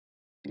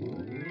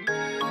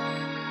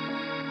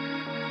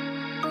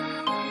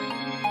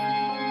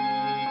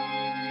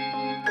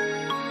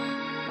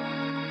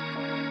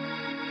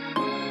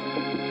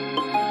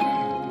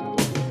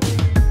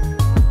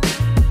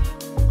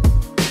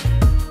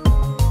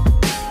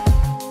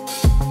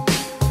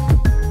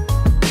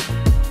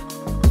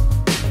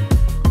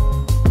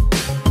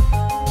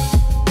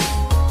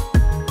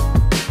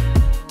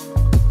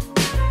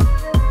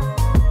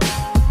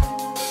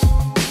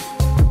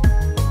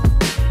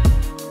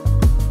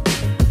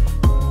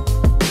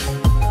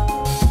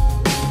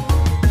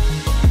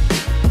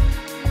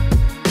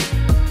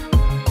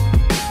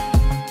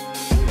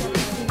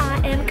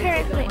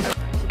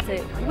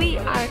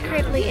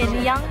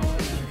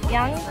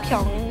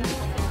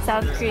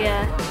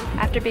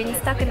After being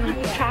stuck in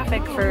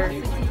traffic for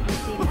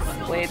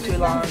way too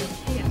long,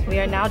 we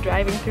are now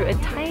driving through a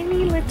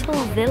tiny little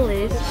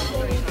village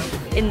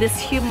in this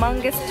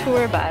humongous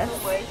tour bus.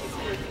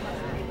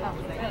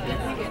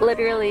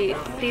 Literally,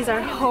 these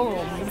are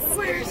homes,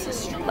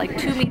 like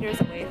 2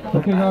 meters away from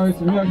Okay guys,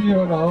 we are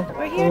here now.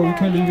 We're here so now. we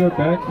can leave your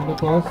bag in the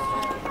bus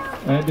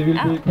and they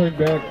will be coming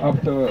back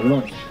after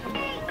lunch.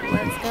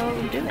 Let's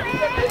go do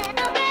it.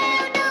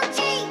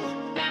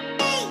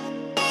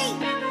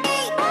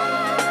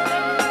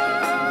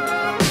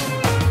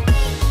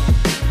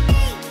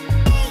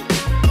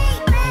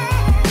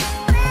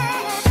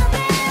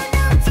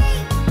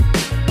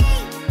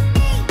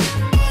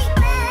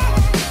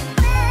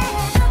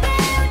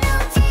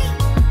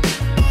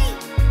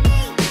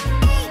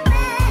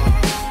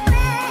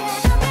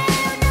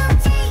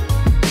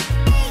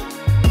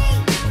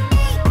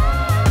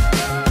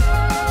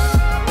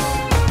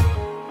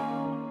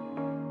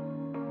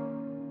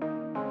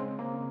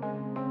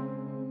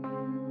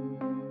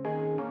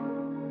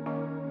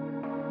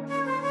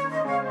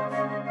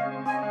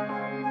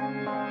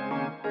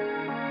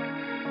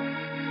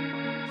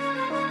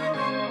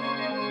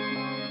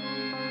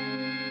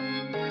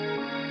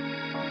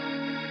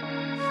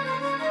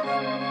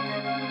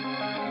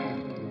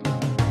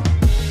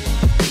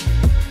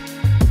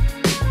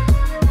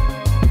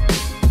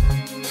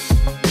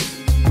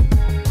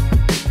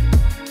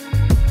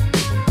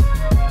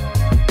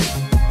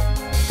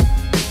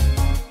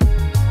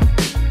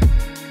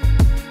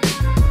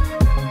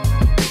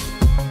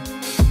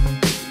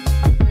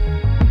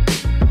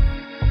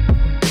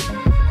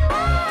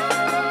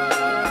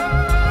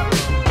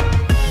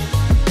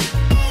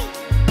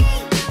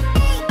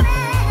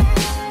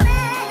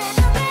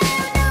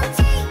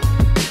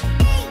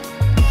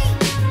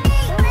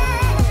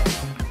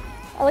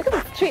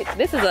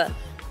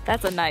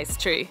 That's a nice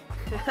tree.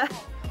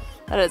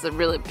 That is a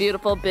really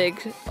beautiful,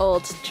 big,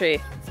 old tree.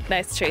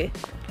 Nice tree.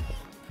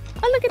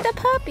 Oh, look at the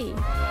puppy.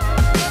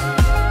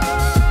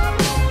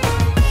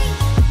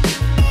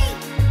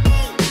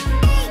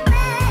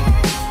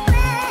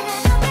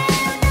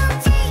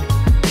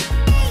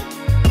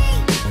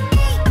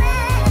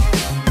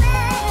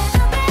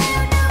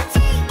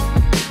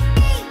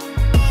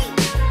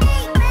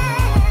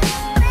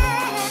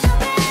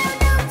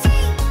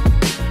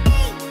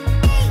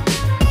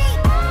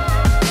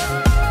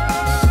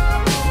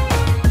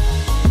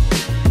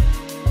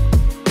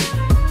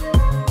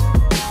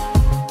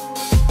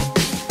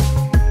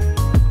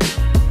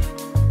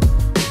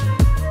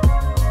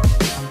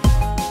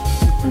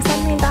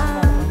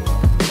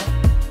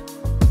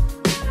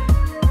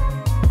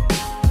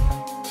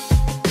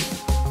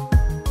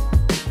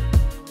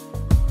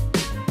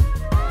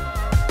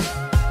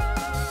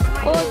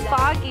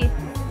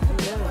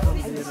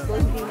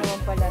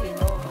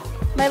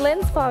 My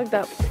lens fogged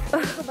up.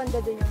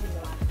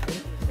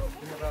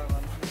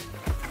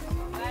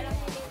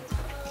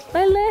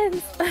 My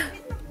lens!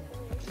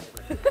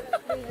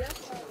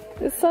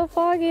 It's so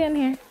foggy in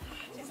here.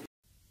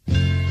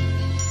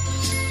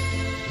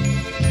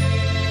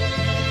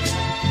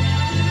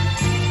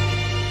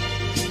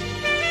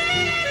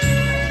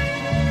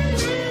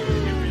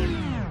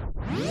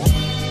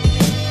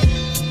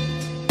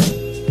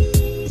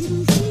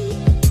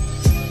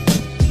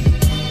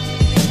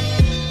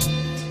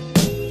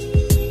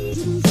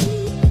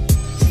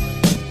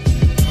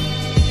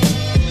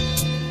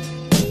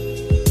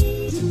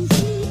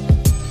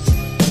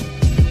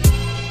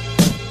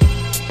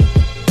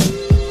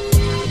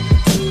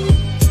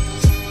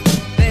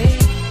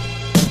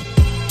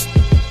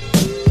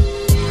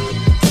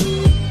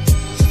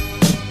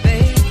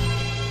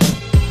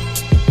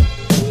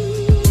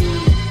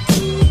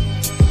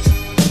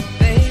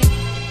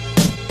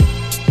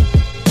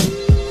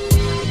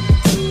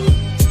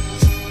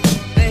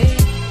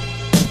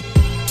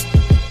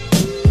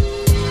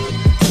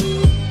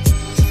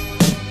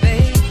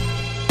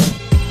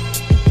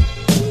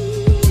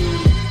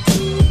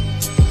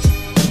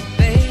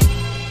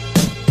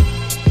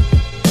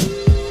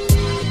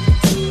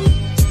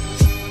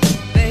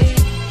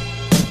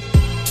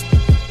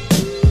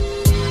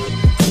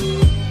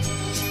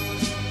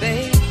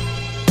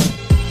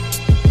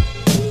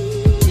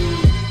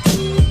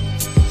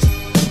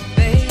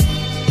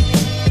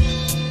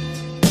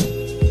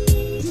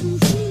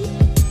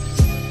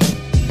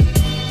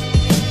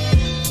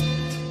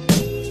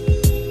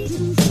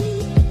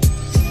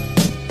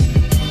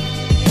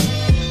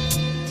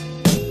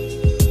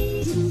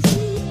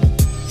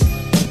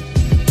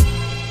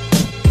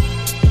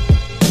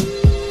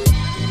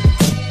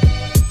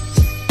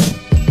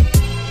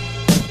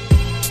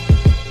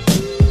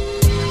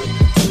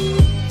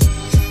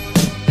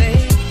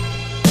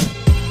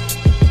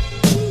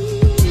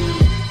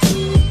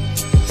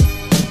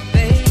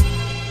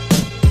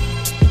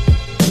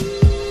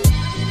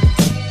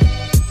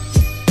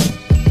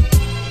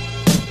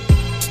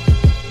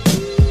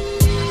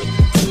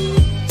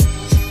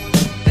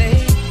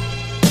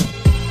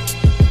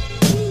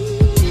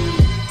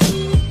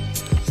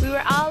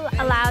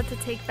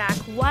 Take back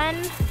one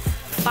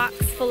box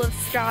full of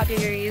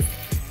strawberries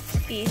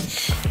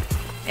beach.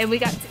 And we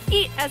got to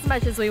eat as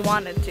much as we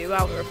wanted to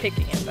while we were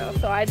picking it though.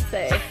 So I'd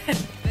say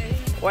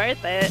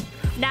worth it.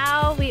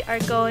 Now we are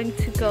going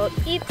to go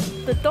eat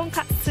the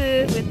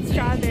tonkatsu with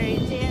strawberry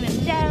jam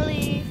and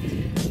jelly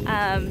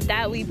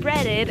that we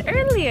breaded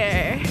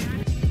earlier.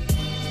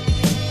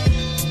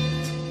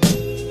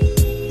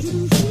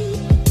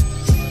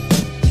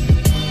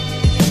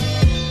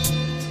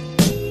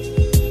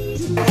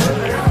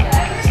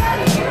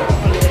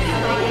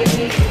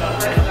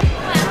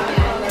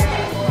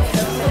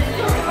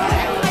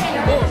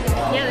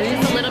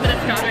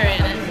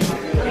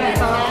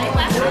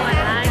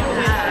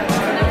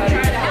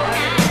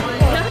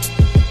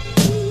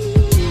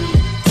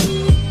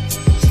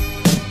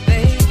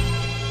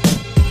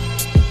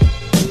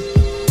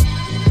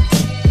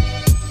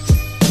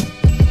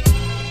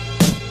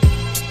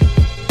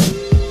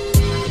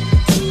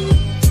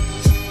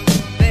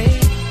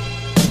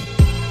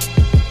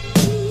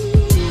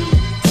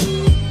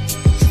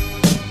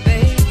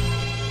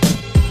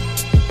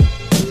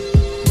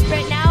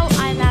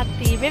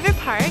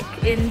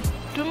 In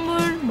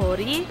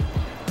Du물머리,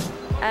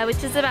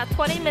 which is about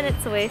 20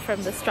 minutes away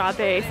from the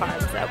strawberry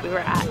farms that we were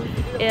at.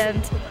 And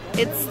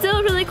it's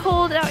still really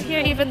cold out here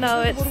even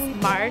though it's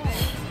March.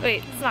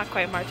 Wait, it's not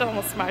quite March,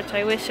 almost March.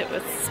 I wish it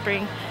was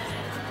spring.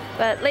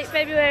 But late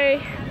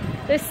February,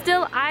 there's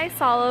still ice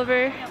all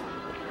over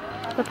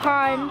the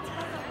pond.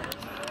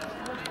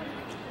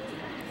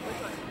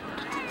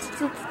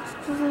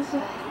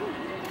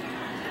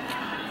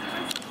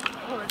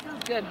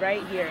 Good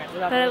right here.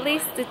 But at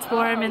least it's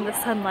warm in the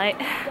sunlight.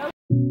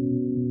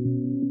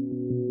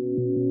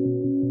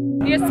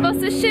 You're supposed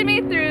to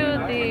shimmy through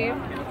the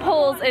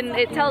poles and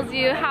it tells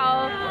you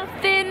how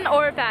thin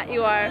or fat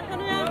you are.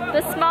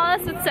 The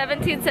smallest with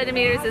 17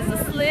 centimeters is the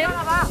slim.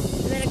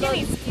 And then it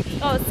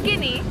goes,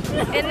 skinny.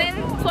 And then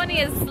 20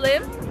 is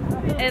slim.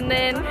 And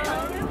then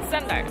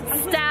standard,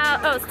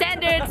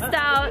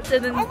 stout,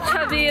 and then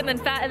chubby, and then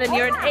fat, and then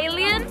you're an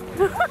alien.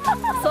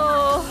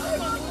 So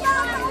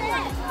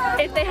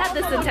if they had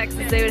this in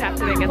Texas, they would have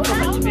to make it so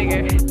much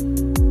bigger.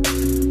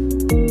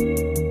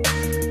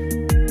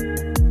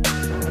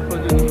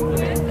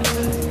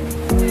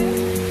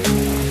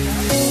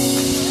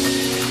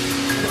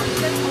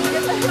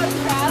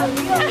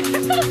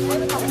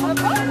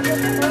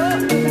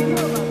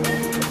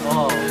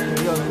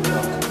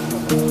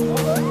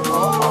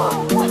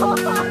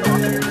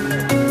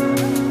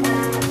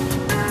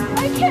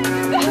 I can't do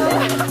that.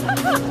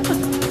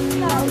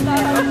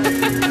 No.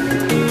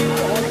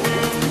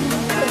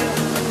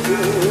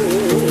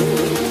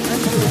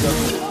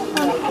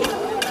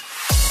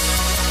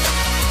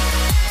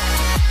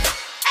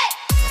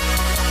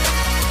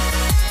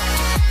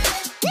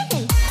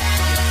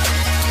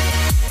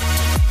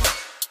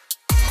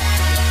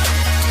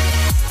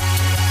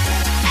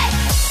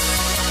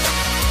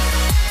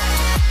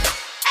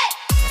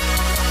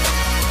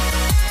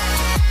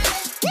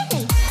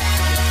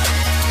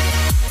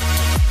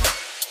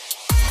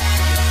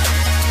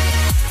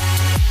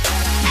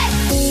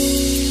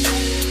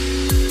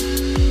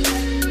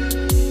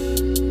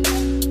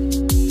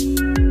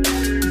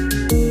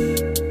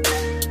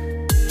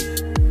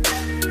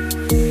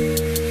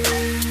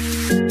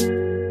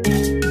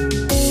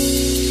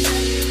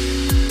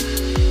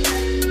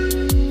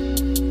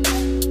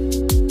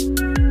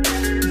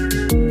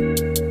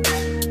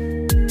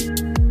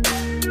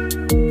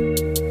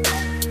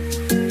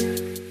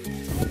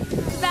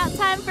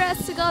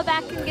 To go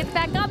back and get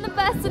back on the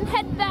bus and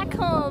head back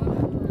home.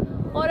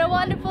 What a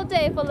wonderful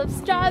day full of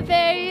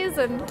strawberries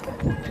and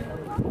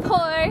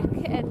pork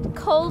and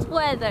cold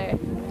weather.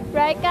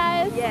 Right,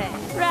 guys? Yeah.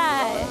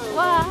 Right.